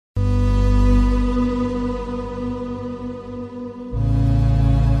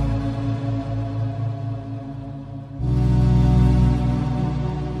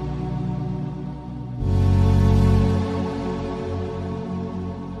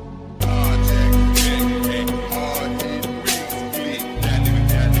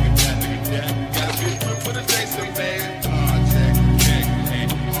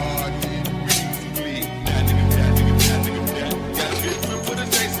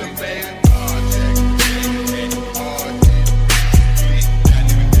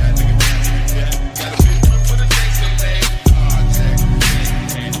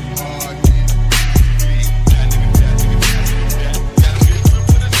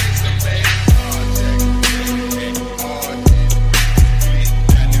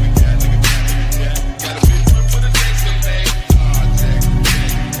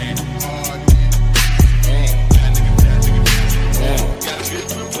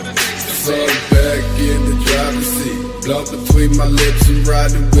myself back in the driver's seat, blunt between my lips and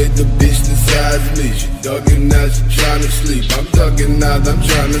riding with the bitch the size me. She ducking out, she trying to sleep. I'm ducking out, I'm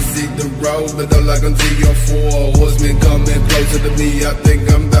trying to see the road, but all I can see are 4 horsemen coming closer to me. I think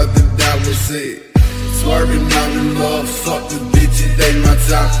I'm about to die with sick. Swerving out in love, fuck the bitch, it ain't my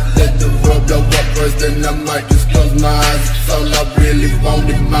time. Let the world blow up first, then I might just close my eyes. It's all I really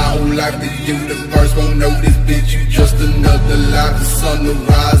wanted my whole life. The universe won't know this bitch, you just another line. The sun will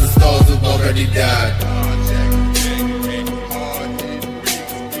rise, the stars have already died.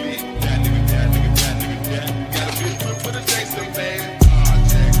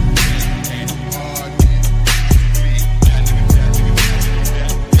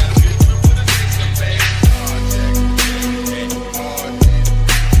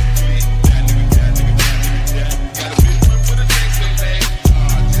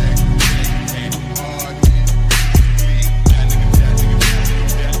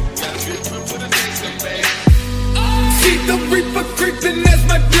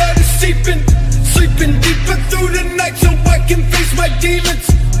 Sleeping deeper through the night so I can face my demons.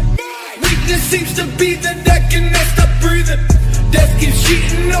 Weakness seems to be that I cannot stop breathing. Death keeps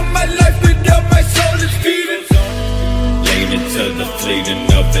cheating on my life without my soul is feeding. Leaning to the fleeting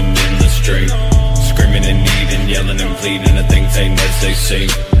up and in the street, screaming and needing, yelling and pleading. The things ain't as they seem.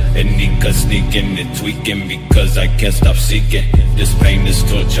 And Nika sneaking and tweaking because I can't stop seeking. This pain, this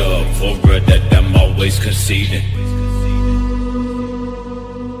torture of horror that I'm always conceding.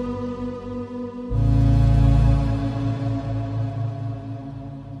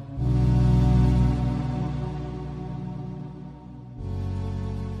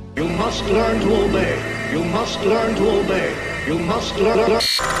 You must learn to obey. You must learn to obey. You must learn.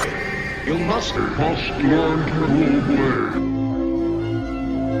 You must learn to obey.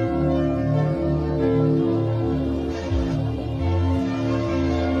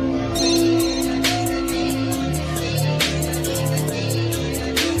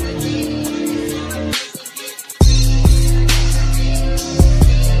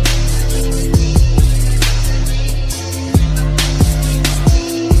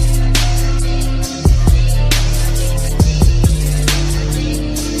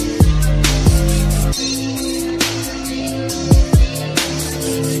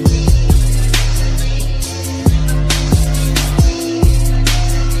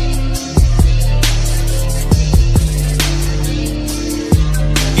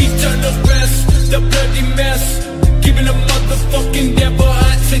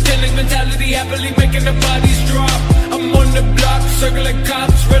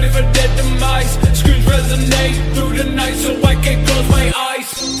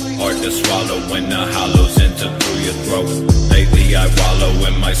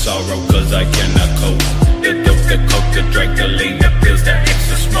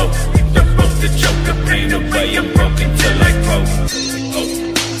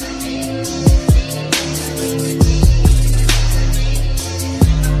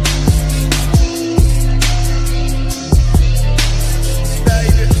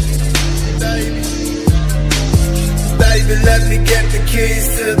 Let me get the keys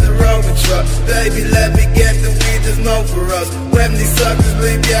to the Rover truck. Baby, let me get the weed to smoke for us. When these suckers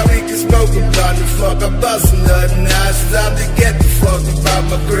leave, yeah, we can smoke a blunt and fuck. I'm busting nothing now, it's time to get the fuck about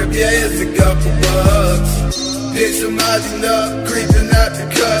my grip. Yeah, here's a couple bucks. Bitch, I'm rising up, creeping out the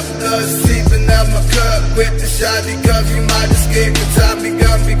cup. Seeping out my cup with the shot because you might escape the Tommy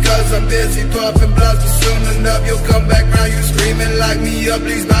gun because I'm busy puffing blunts. But soon enough, you'll come back round, you screaming, like me up,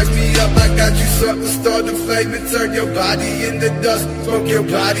 please box me up. I got you something, start the flame and turn your body into dust. Smoke your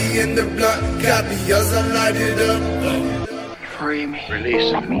body in the blunt, copy us, I light it up. Free me.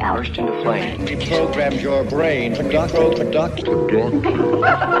 Release me. Burst into flame. We programmed your brain. Conduct.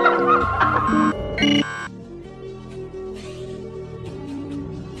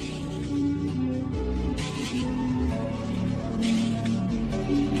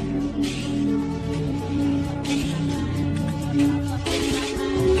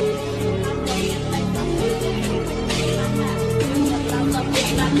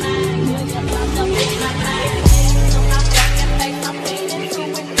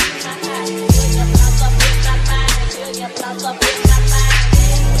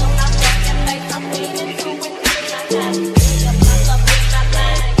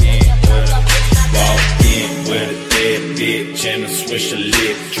 And a swish a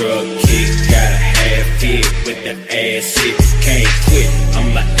lip, drug kick, got a half hit with the ass hit, can't quit,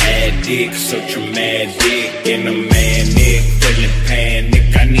 I'm an addict, so dramatic, and a manic, feeling panic,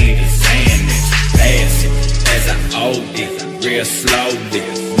 I need a Xanax, pass it, as I hold it, real slowly,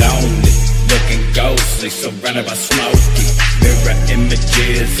 lonely, looking ghostly, surrounded by smoky mirror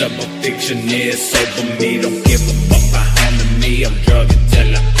images of a fictionist over me. Don't give a fuck about harming me. I'm drug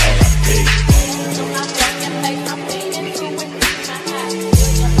until I R.I.P.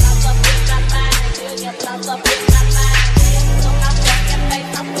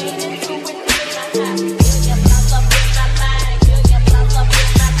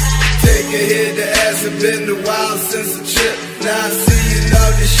 Take a hit, the ass have been a while since the trip. Now I see you know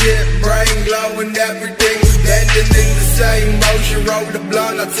the shit, brain glowing, everything was bending in the same motion. Roll the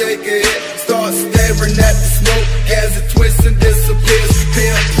blunt, I take a hit, start staring at the smoke as it twists and disappears.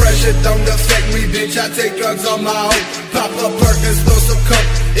 Peer pressure don't affect me, bitch, I take drugs on my own. Pop up Perkins, throw some coke.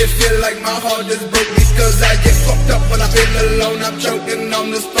 It feel like my heart is broke because I get fucked up when I feel alone. I'm choking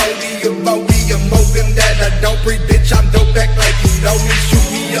on this podium, I'm hoping that I don't breathe, bitch, I'm dope back like you know me. Shoot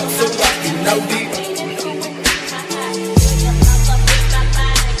me up so I can know deep.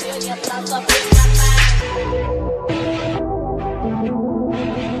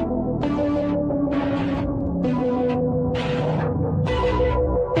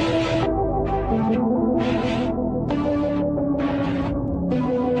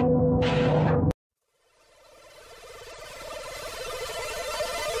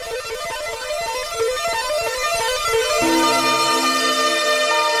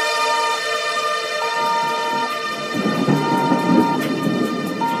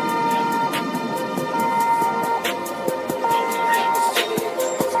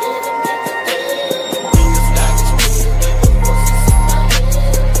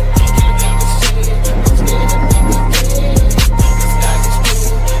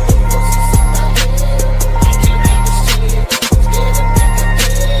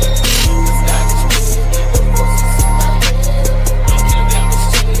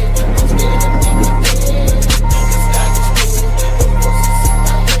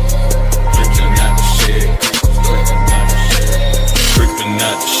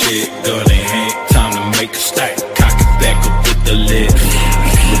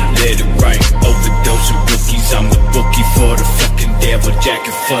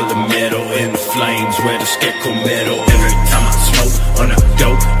 Jacket full of metal in the flames where the scarecrow metal. Every time I smoke on the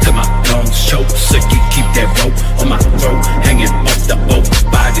dope till my lungs choke. Sick, you keep that rope on my throat, hanging off the oak.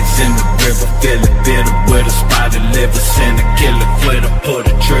 Bodies in the river, feeling bitter with a spotted liver. Send a killer flitter, pull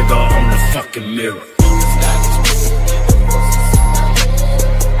the trigger on the fucking mirror.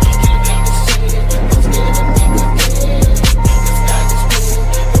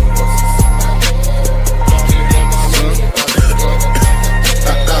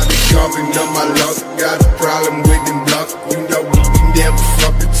 Coughing up my lungs, got a problem with them blunts. You know we never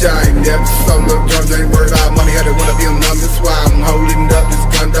fuck the time, never saw no guns. Ain't worried about money, I don't wanna be numb. That's why I'm holding up this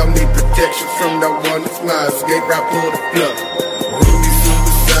gun. Don't need protection from no one. It's my escape, I pull the plug. Ruby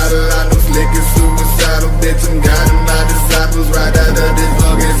suicidal, I know slick and suicidal. Bitch, I'm guiding my disciples right out of this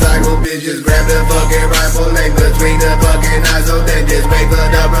fucking cycle. Bitches grab the fucking rifle, lay between the fucking eyes. So they just wait for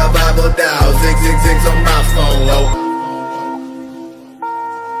the revival dial. 666 on my phone, oh.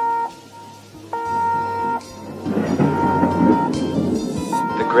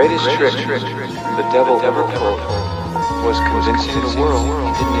 The greatest trick the devil ever pulled was convincing the world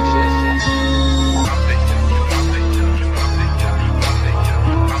he didn't exist.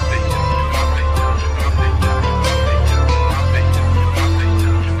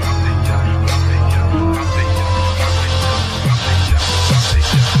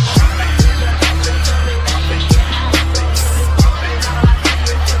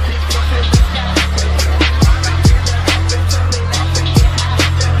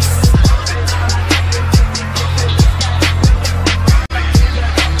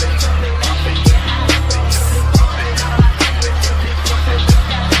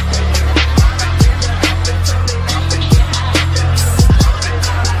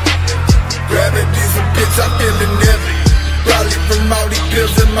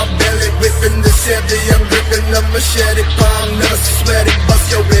 I'm gripping a machete, palm nuts sweaty,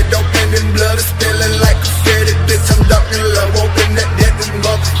 bust your head open and blood is spilling like confetti. Bitch, I'm ducking low, open that dead, this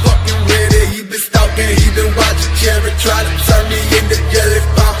motherfucking ready. He been stalking, he been watching Cherry, try to turn me into jelly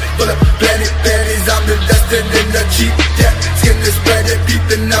bomb. Full of planet panties, I'm investing in the cheap debt. Skin is spreading,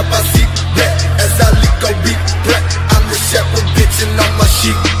 peeping up, I see black as I lick a beat black. I'm the shepherd, bitching on my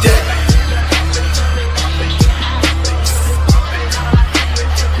sheep deck.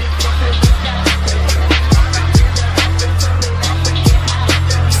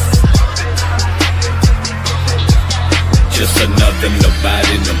 Just another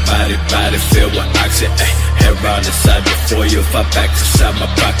nobody filled with oxygen. hair on the side before you fall back inside my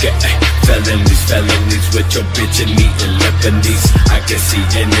pocket. Ay, felonies with your bitch and eating Lebanese. I can see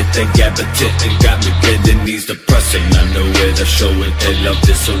anything, and got me bending knees. Depressing, I know where to show it. They love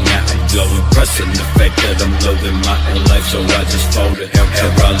this, so now I'm glowing. Pressing the fact that I'm loving my own life, so I just fold it.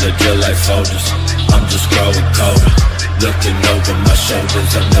 Hair on the drill like folders. I'm just growing colder. Looking over my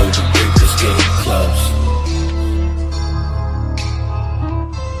shoulders, I know the break is getting close.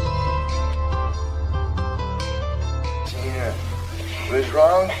 It was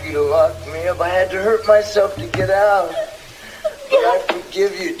wrong for you to lock me up. I had to hurt myself to get out. But I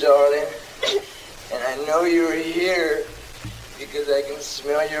forgive you, darling. And I know you were here because I can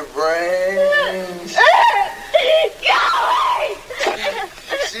smell your brains.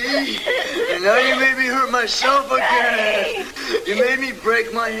 See? And now you made me hurt myself again. You made me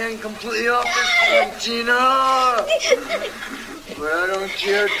break my hand completely off this cantina. But I don't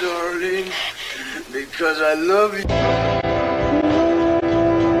care, darling, because I love you.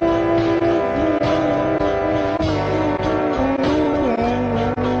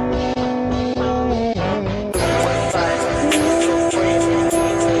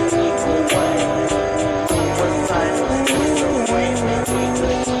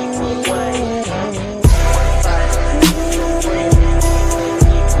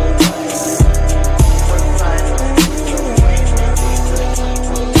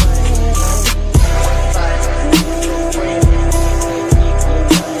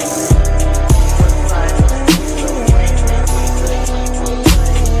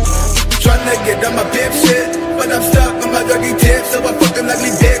 Get on my pimp shit, but I'm stuck on my druggy tip. So I fucking ugly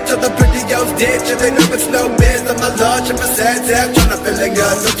bitch on the pretty girls ditch. And they know it's no biz on my launch and my sad tap. Tryna feel like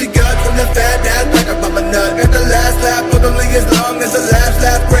gun, so she got from the fat ass like a mama nut. Got the last lap, but only as long as the last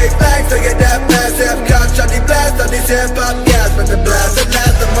lap. Break flags, so get that fast. Half cock, shotty blast on these hip hop gas. But the blast at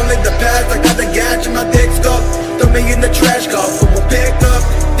last, I'm only the past. I got the gas in my dick scope. Throw me in the trash, call for a pickup.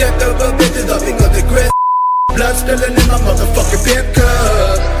 Death over bitches up because the grit. Blood spilling in my motherfucking pimp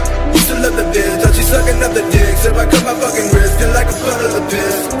cup. Used to love the bitch, now she sucking up the dick. So I cut my fucking wrist, feel like a puddle of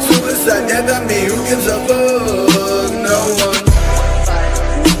piss. Suicide, yeah, not me, who gives a fuck? No one.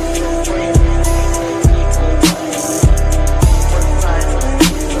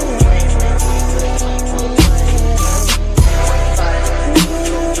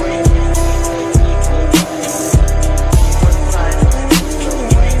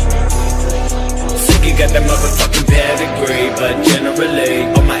 Got that motherfucking pedigree, but generally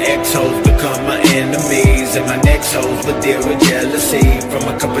all my ex-hoes become my enemies, and my next hoes would deal with jealousy from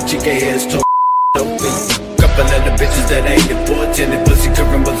a couple chica heads to couple of the bitches that ain't important. And pussy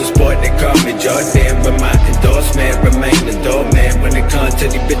current was a sport, they call me Jordan. But my endorsement remain the doorman when it comes to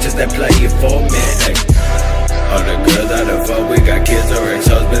these bitches that play it for me. Hey. All the girls out of fuck, we got kids or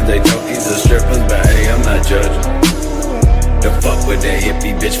ex-husbands, they junkies or strippers, but hey, I'm not judging. The fuck with a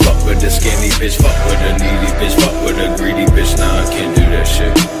hippie bitch, fuck with a skinny bitch, fuck with a needy bitch, fuck with a greedy bitch, nah, I can't do that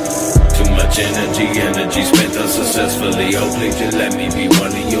shit. Too much energy spent unsuccessfully. Oh, please just let me be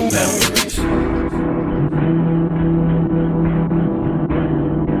one of your memories.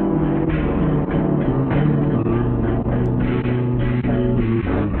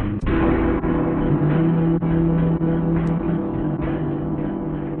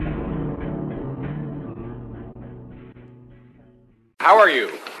 How are you?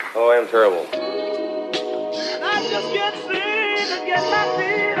 Oh, I am terrible. I just can't seem to get my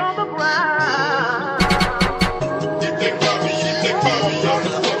feet on the ground.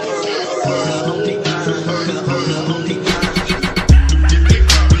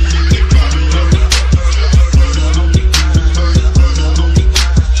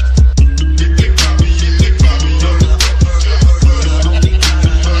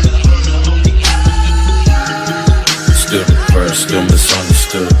 Still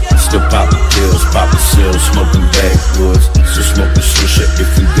misunderstood. Still popping pills, popping seals, smoking backwoods. Still smoking swisher if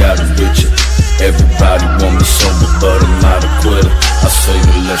you got a bitch. Everybody want me sober, but I'm not a quitter. I say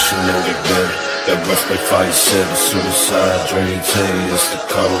the less you know, the better. That rush like fire said, the suicide dream. Tell you it's the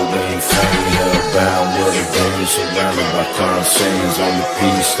cold, they ain't fame. Held bound with a game, surrounded by crime scenes. Only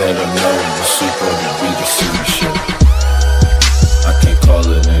piece that I know, the super, the beat, the city shit. I can't call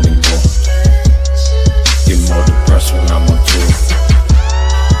it anymore. Get more depressed when I'm on tour.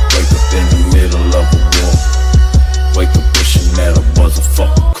 Wake up in the middle of a war. Wake up wishing that I was a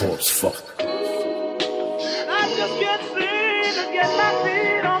fucking corpse. Fuck. I just can't seem to get my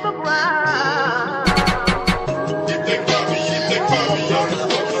feet on the ground.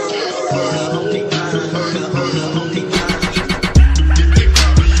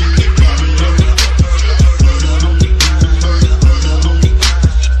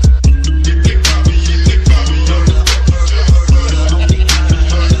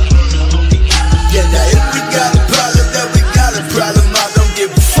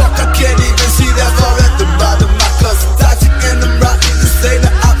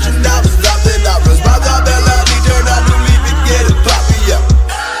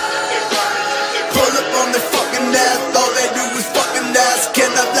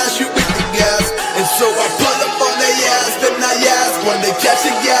 they catch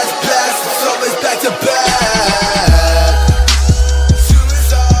a gas blast, it's always back to back.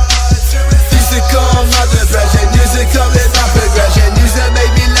 Music come my depression, music come with my progression, music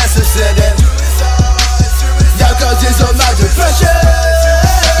make me less upsetting. Y'all causes on my depression.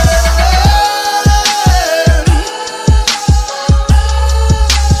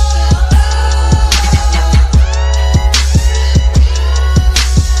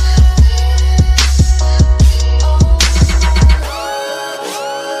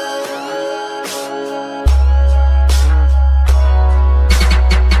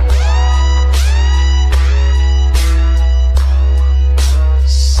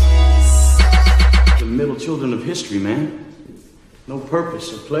 Children of history, man. No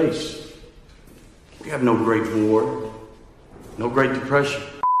purpose or place. We have no Great War, no Great Depression.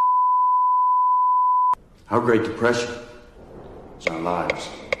 Our Great Depression is our lives.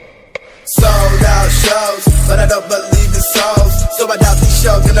 Sold out shows, but I don't believe in souls. So I doubt these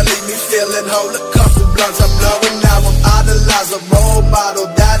shows gonna leave me feeling whole. A couple blunts I'm blowing now, I'm idolize a role model.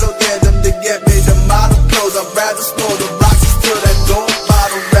 That'll get them to get me the model clothes. I'd rather spoil the rocks till that gold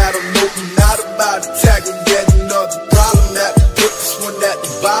bottle rattle. Moving out about attack and getting another problem. That put this one at the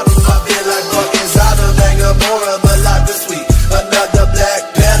bottom. I feel like buckets out of anger, more of a life this week. Another black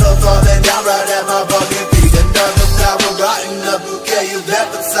petal falling down right at my fucking feet. Another flower rotting, a bouquet of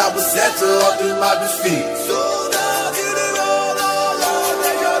efforts I was set to all through my defeat. So now get it all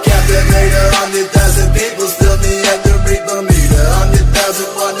captivated, 100,000 people still me at the reaper meter.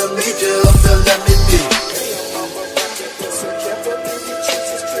 100,000 want to meet you, up to let me be.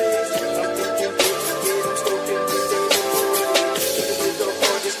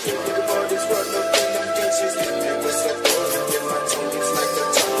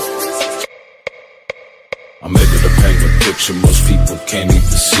 I'm able to paint a picture most people can't even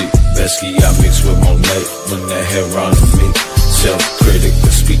see. Besky I mix with Monet when that hair on me. Self-critic,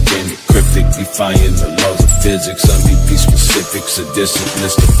 but speaking cryptic, defying the laws of physics. MVP specific, sadistic,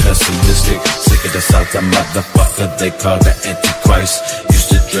 Mr. Pessimistic. Sick of the South, the motherfucker they call the Antichrist. Used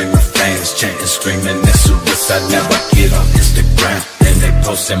to dream of fans chanting, screaming that suicide. Never get on Instagram and they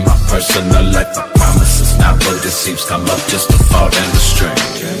posting my personal life. I promise it's not what it seems. Come up just to fall down the stream.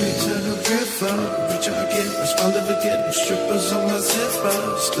 I'll never get no strippers on my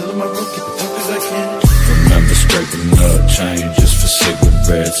zipper. Still in my room, keep it tough as I can. Remember scraping up changes for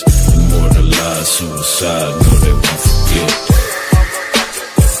cigarettes. Immortalized suicide, no they won't forget.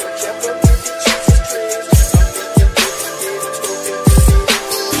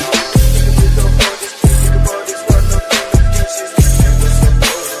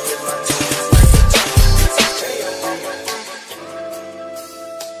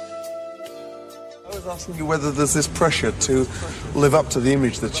 Asking you whether there's this pressure to live up to the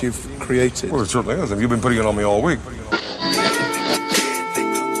image that you've created. Well, it certainly is. You've been putting it on me all week.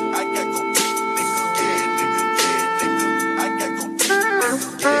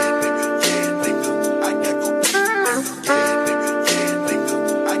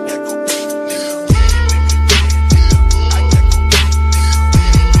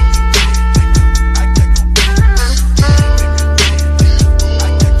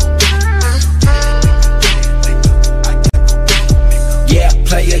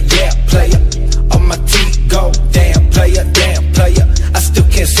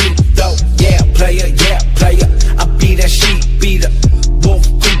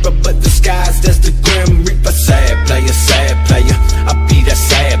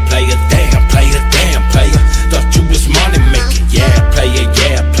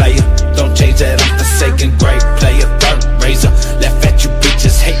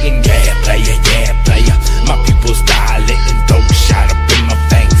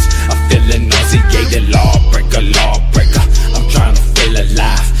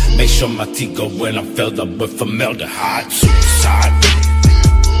 Go when I'm filled up with formaldehyde. Suicide.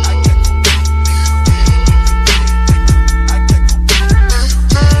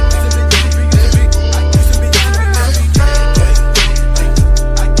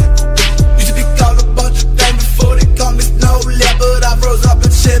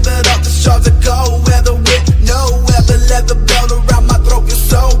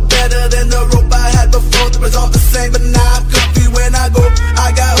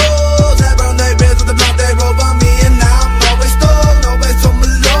 I got holes that burn their beds with the blunt they roll for me, and now I'm always stoked.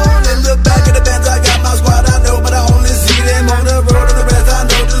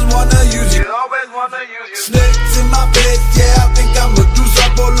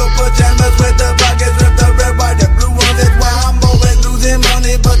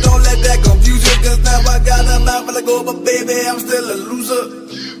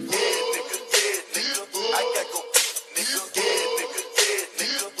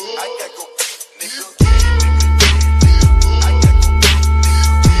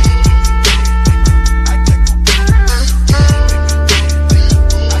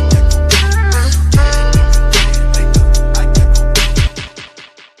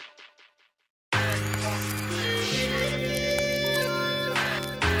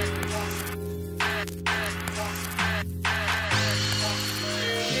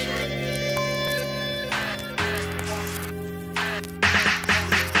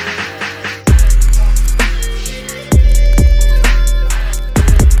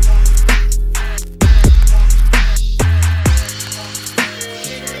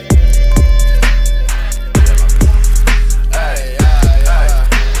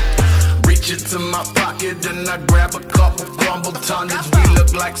 reach into my pocket and I grab a couple crumble tonnage. We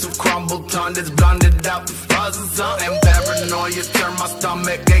look like some crumble tonnage, blunted out the fuzz or something. Paranoia turn my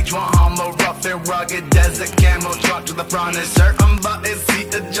stomach, H1 Hummer, rough and rugged. Desert camo truck to the front and certain buttons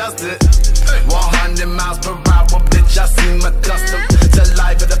seat adjusted. 100 miles per hour, bitch, I seem accustomed to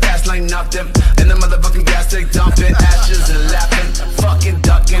life at the fast lane, nothing. And the motherfucking gas they dumping, ashes and laughing, fucking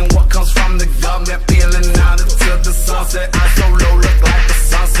ducking what comes from the government, peeling out into the sunset. I'm so low, look like the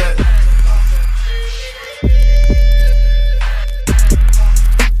sunset.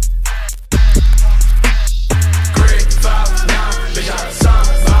 Grade 5'9", bitch, I sign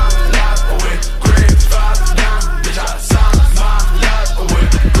my life away. Grade 5'9", bitch, I sign my life away.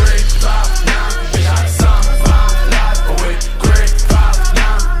 Grade 5'9", bitch, I sign my life away. Grade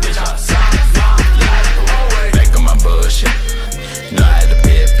 5'9", bitch, I sign my life away. Back on my bullshit, know I had to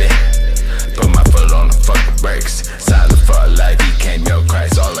pay it back. Put my foot on the fucking brakes. Silent for life, he came your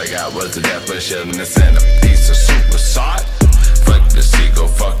Christ. All I got was the definition and a piece of suicide. Fuck the seagull,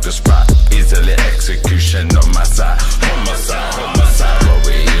 fuck the spot. Easily execution on my side. Homicide, what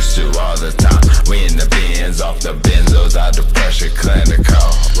we used to all the time. We in the bins, off the benzos, out the pressure,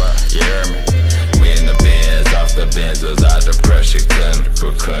 clinical. You hear me? We in the bins, off the benzos, out the pressure,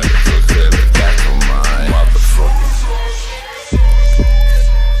 clinical. Back on mine, motherfucker.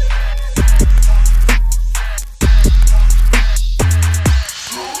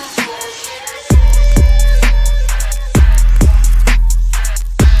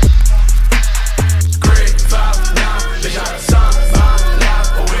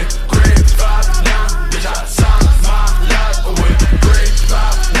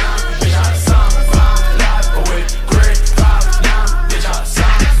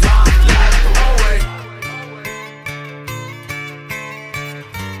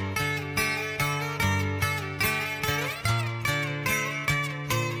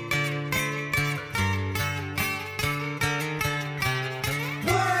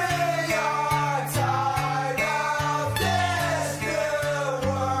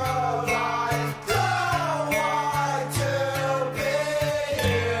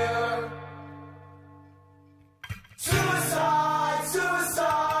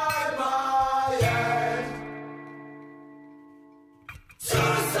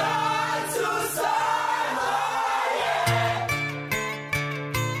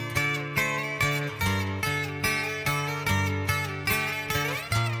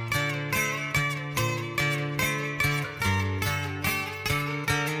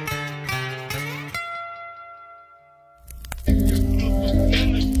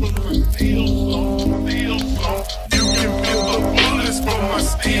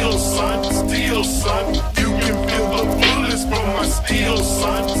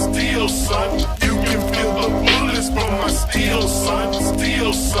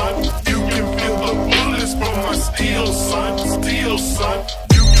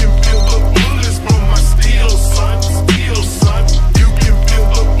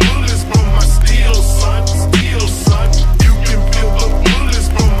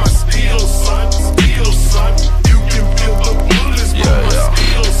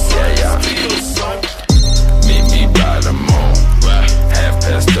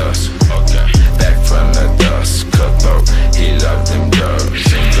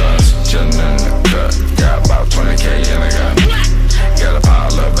 Got about 20K in a gun. Got a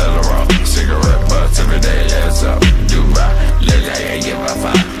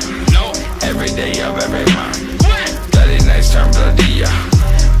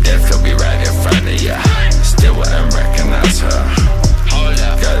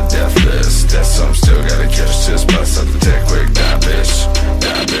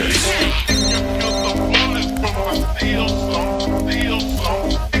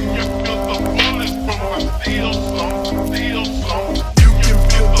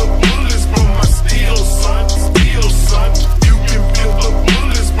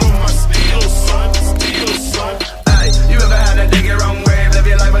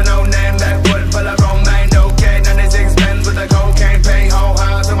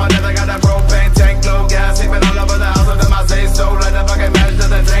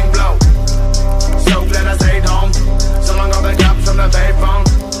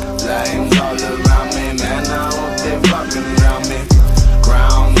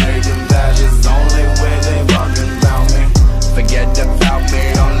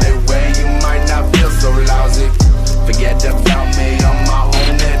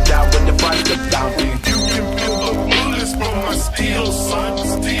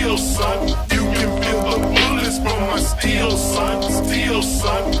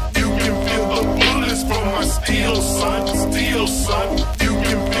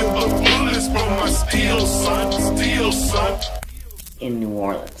in New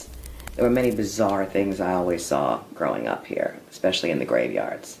Orleans. There were many bizarre things I always saw growing up here, especially in the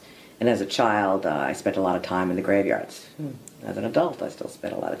graveyards. And as a child, I spent a lot of time in the graveyards. As an adult, I still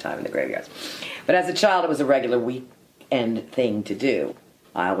spent a lot of time in the graveyards. But as a child, it was a regular weekend thing to do.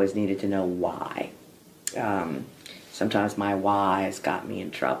 I always needed to know why. Sometimes my whys got me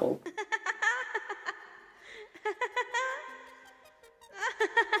in trouble.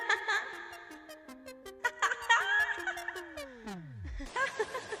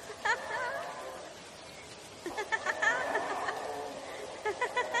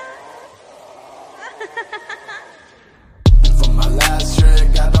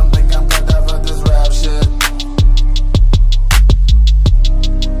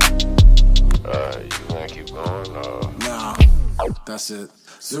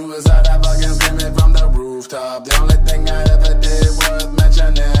 Suicide, I fucking screaming from the rooftop. The only thing I ever did was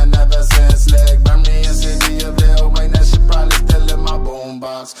mentioning. Ever since Slick burned me in city of Lil Wayne, that shit probably still in my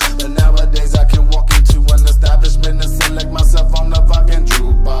boombox. But nowadays I can walk into an establishment and select myself on the fucking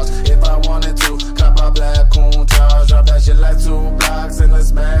jukebox. If I wanted to, cop a black Countach, drop that shit like 2 blocks and a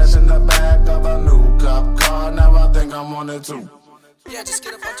smash in the back of a new cop car. Now I think I'm on it too. Yeah, just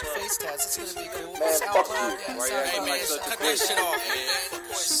get a bunch of face tats. It's gonna be cool. Man, fuck you. Hey, man, cut that shit off, man.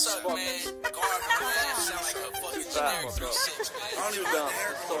 Boy, suck, man. Garbage, man. Sound like a fucking generic 3-6, man. You dumb.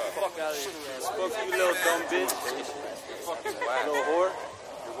 So fuck out of here, man. Fuck you, little dumb bitch. Fuck you, little whore.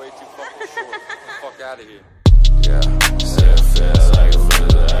 You're way too fucking short. Fuck out of here. Yeah, still feel like a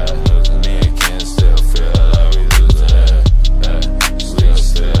loser. Me and Ken still feel like we losing. Still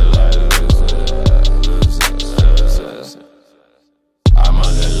feel like losers. I'm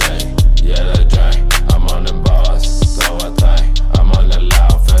on the lane, yeah, the drink. I'm on the boss, so I think I'm on the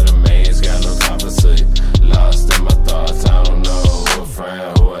loud for the mains, got no time for sleep. Lost in my thoughts, I don't know who a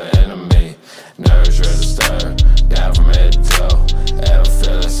friend, who an enemy. Nerves registered, down from head to toe. Ever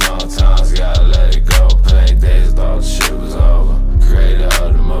feel it sometimes, gotta let it go. Playing days, thought the shit was over. Created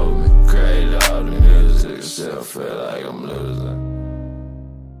all the movement, created all the music. Still feel like I'm losing.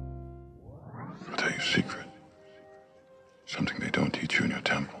 I'll tell you a secret. Something they don't teach you in your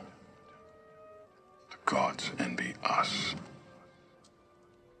temple. The gods envy us.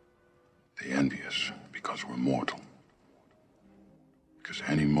 They envy us because we're mortal. Because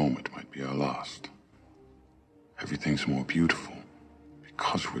any moment might be our last. Everything's more beautiful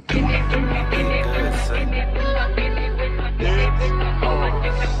because we're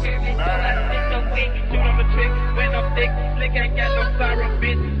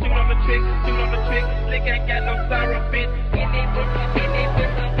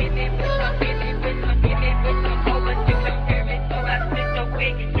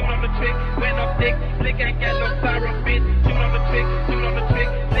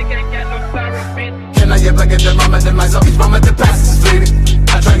Can I ever get the moment in myself? Each moment that passes is fleeting.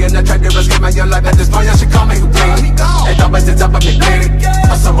 I try and attract to escape my young life. At this point, I should call me Houdini. And always the top of me bleeding.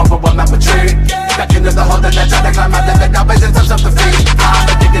 I'm so overwhelmed, I'm retreating. Back into the hole that I try to climb out of it. Always in touch of defeating. I'm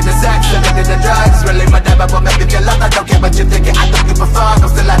addicted to sex, addicted to drugs. Really my devil will make me feel love. I don't care what you're thinking, I don't give a fuck. I'm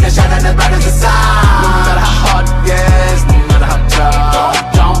still out there shining as bright as the sun. No matter how hard it gets, no matter how tough.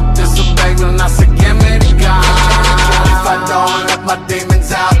 Don't disobey when I say give me the gun. If I don't let my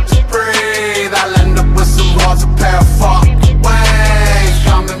demons out to breathe, I'll end up with some walls, a pair of fucking waves.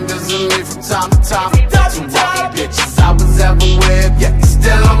 Come and visit me from time to time. Two walking bitches I was ever with, yet you're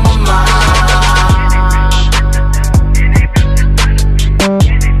still on my mind.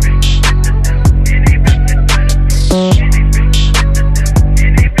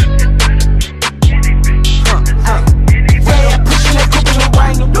 Yeah, pushing that coupe in the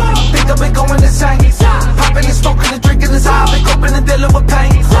rain. Think I've been going insane. Popping and smoking and drinking this high. Been coping and dealing with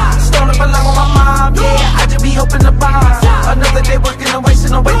pain. Stolen belong on my mind. Yeah, I just be hoping to buy another day working and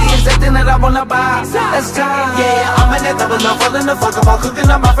wasting away the exact thing that I wanna buy. That's time. Yeah, I'm in that double up, falling the fuck about cooking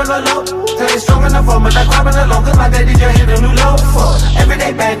up my fellow low. Till it's strong enough for me, like crying alone. Cause my daddy just hit a new low.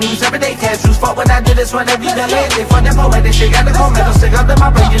 Everyday bad news, everyday cash news. Fuck when I did this, whatever you done lately. Fuck that poetic shit, got the cold metal stick up in my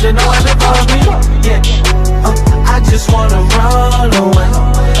brain. You didn't know what it was me. Yeah, I just wanna run away.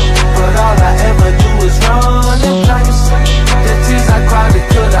 But all I ever do is run in place. The tears I cried, it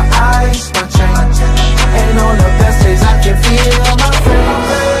could've iced my chain. And on the best days I can feel my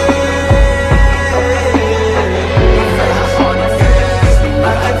face.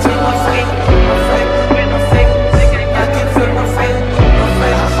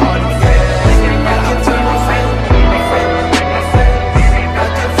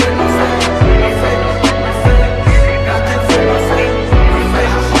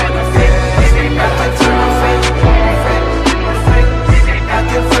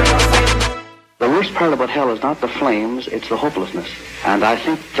 part about hell is not the flames, it's the hopelessness. And I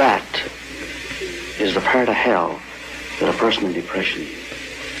think that is the part of hell that a person in depression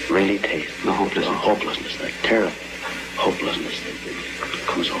really tastes. The hopelessness, that terrible hopelessness that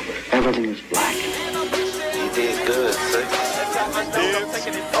comes over it. Everything is black. You did good, sir.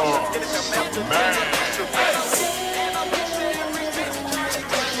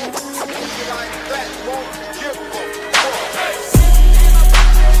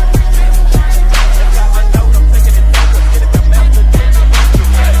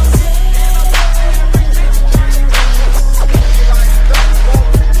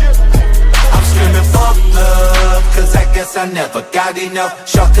 I never got enough.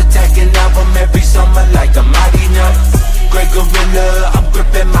 Shark attacking album every summer like a mighty enough. Great gorilla, I'm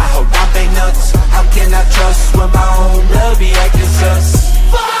gripping my whole damn nuts. How can I trust when my own love be acting sus?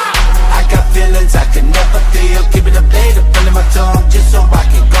 I got feelings I can never feel. Keep it a blade up under my tongue just so I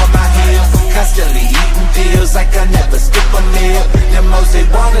can guard my heel. Constantly eating pills like I never skip a meal. Them most they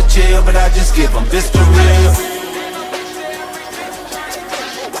wanna chill, but I just give them this for real.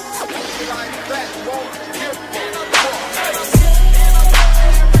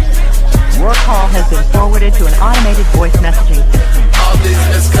 Your call has been forwarded to an automated voice messaging system. All these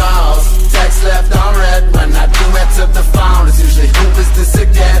missed calls, text left on red. When I do answer the phone, it's usually who is this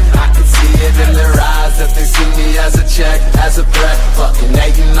again? I can see it in their eyes that they see me as a check, as a threat. Fucking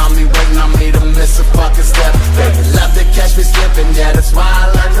hating on me, waiting on me to miss a fucking step. Baby, love to catch me slipping, yeah, that's why I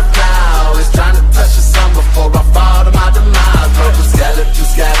learned to fly. Always trying to touch the sun before I fall to my demise. Purple skeleton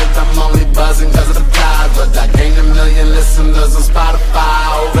scattered, I'm only buzzing cause of the clouds. But I gained 1 million listeners on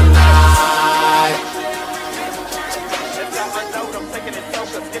Spotify overnight.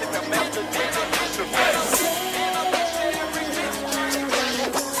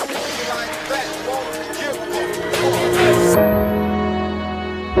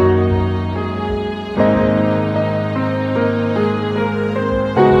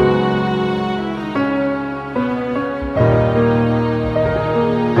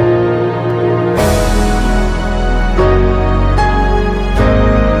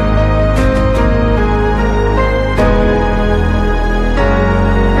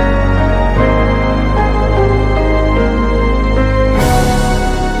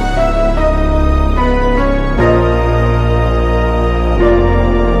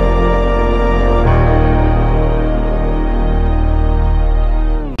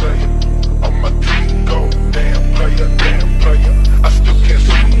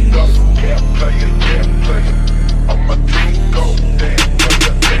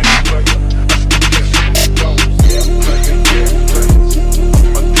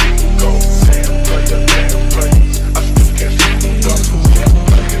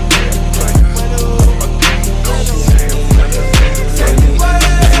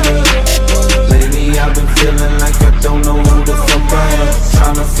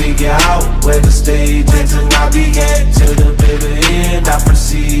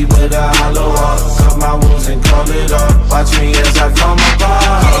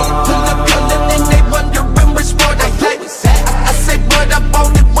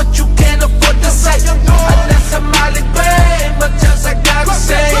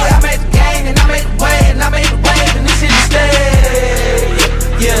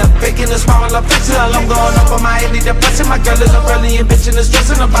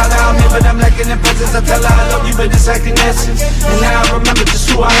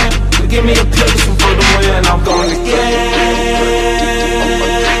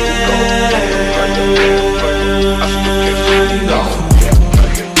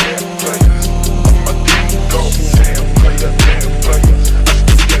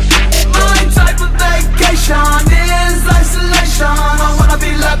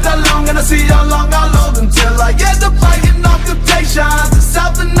 See how long I load until I get the